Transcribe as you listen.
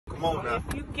Come on now. A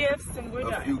few gifts and we're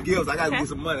done. A few gifts. I gotta get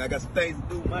some money. I got some things to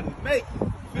do. Money to make.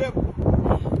 Feel me?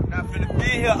 Not finna be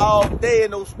here all day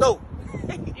in no stove.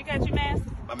 You got your mask?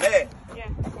 My mask? Yeah.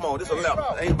 Come on, this a left.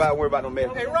 I ain't about to worry about no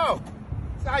mask. Hey, Ro.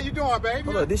 How you doing, baby?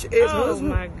 Hold on, this your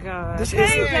ex-husband? Oh my God. This your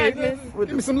ex-husband?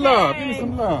 Give me some love. Give me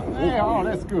some love. Hey, oh,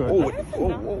 that's good.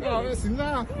 Oh, that's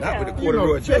enough. Not with the You know,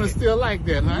 corduroy feeling jacket. still like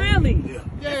that, huh? Really?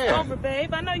 Yeah. It's over,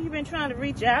 babe. I know you've been trying to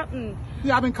reach out and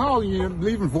Yeah, I've been calling you,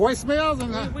 leaving voicemails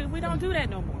and. we don't do that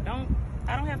no more.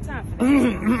 I don't have time for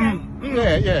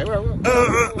that. Yeah. Well,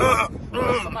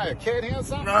 somebody a cat here or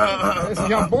something? This a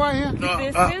young boy here?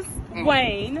 This is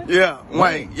Wayne. Yeah,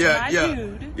 Wayne. Yeah, My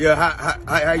dude. Yeah,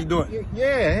 how you doing?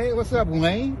 Yeah, hey, what's up,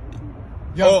 Wayne?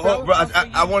 Young fella? Bro,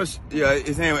 I want to. Yeah,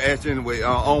 his hand was asked anyway.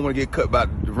 I don't want to get cut by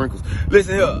the wrinkles.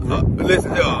 Listen here.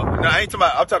 Listen here. No, I ain't talking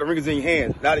about. I'm talking the wrinkles in your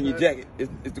hands, not in your jacket.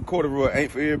 It's the corduroy.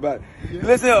 Ain't for everybody. Yeah.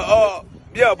 Listen here.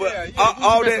 Yeah, but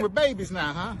all that with babies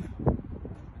now, huh?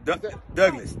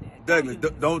 Douglas,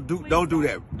 don't do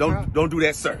that. Don't do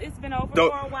that, sir. It's been over for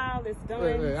a while. It's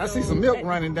done. I see some milk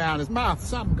running down his mouth.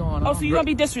 Something going on. Oh, so you're gonna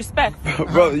be disrespectful,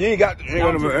 brother? You ain't got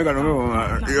no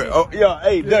milk. Yeah,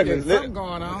 hey, Douglas. Something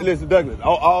going on. Listen, Douglas.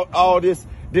 All this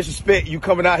disrespect, you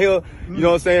coming out here, you know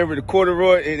what I'm saying, with the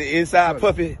corduroy and the inside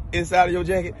puffy inside of your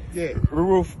jacket. Yeah.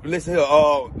 Roof. Listen here.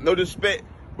 No disrespect,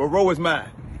 but Ro is mine.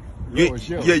 You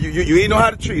ain't know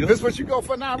how to treat him. This what you go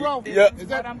for now, Ro? Yeah. Is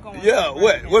that what I'm going? Yeah.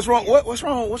 What's wrong? What's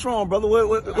wrong, brother?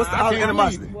 What's the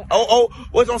animosity?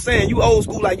 What's I'm saying? You old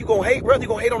school, like you gonna hate, brother? You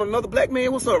gonna hate on another black man?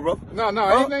 What's up, bro? No, ain't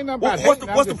nothing about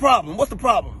What's the problem? What's the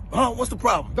problem? Huh? What's the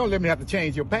problem? Don't let me have to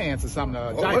change your pants or something.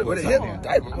 What the hell?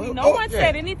 Diaper? No one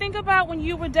said anything about when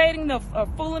you were dating the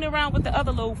fooling around with the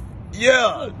other little.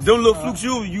 Yeah, them little flukes.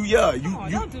 Don't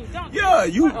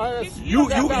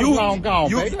Long gone,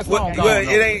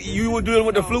 baby. It ain't. You were dealing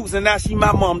with the flukes, and now she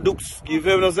my mom dukes. You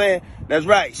feel what I'm saying? That's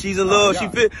right. She's in love. She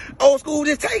feel old school.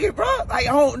 Just take it, bro. Like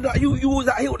I don't. You was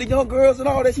out here with the young girls and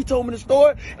all that. She told me the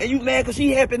story, and you mad because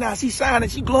she happy now. She shining.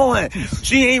 She glowing.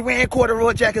 She ain't wearing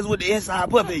corduroy jackets with the inside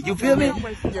puppy. You feel me?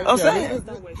 I'm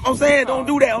saying, don't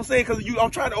do that. I'm saying because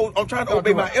I'm trying to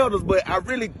obey my elders, but I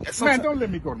really. Man, don't let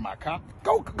me go to my car.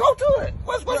 Go to it.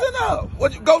 What's in there?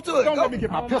 Go to it. Don't let me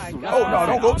get my pistol. Oh no,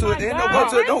 don't go to it. Then don't go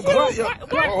to it. Don't go to it.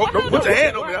 Don't put your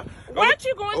hand on me. Why aren't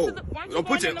you going to the? Don't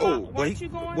put your.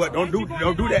 What? Don't do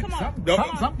that.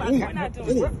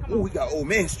 We got old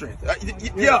man strength.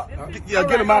 Yeah.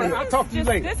 Get him out of here. I'll talk to you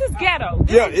later. This is ghetto.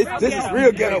 Yeah, this is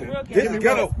real ghetto. This is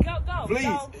ghetto.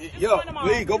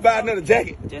 Please go buy another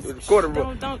jacket. With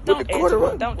the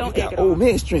corduroy. Don't got old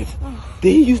man strength.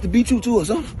 Did he used to beat you too or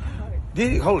something?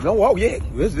 Did he? Hold on, don't walk yet.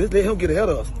 Let's let him get ahead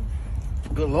of us.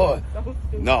 Good Lord.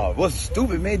 No, what's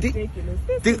stupid, man?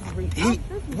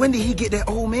 When did he get that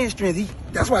old man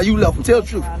strength? That's why you left him. Tell the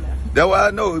truth. That's why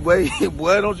I know, boy.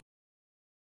 Boy, don't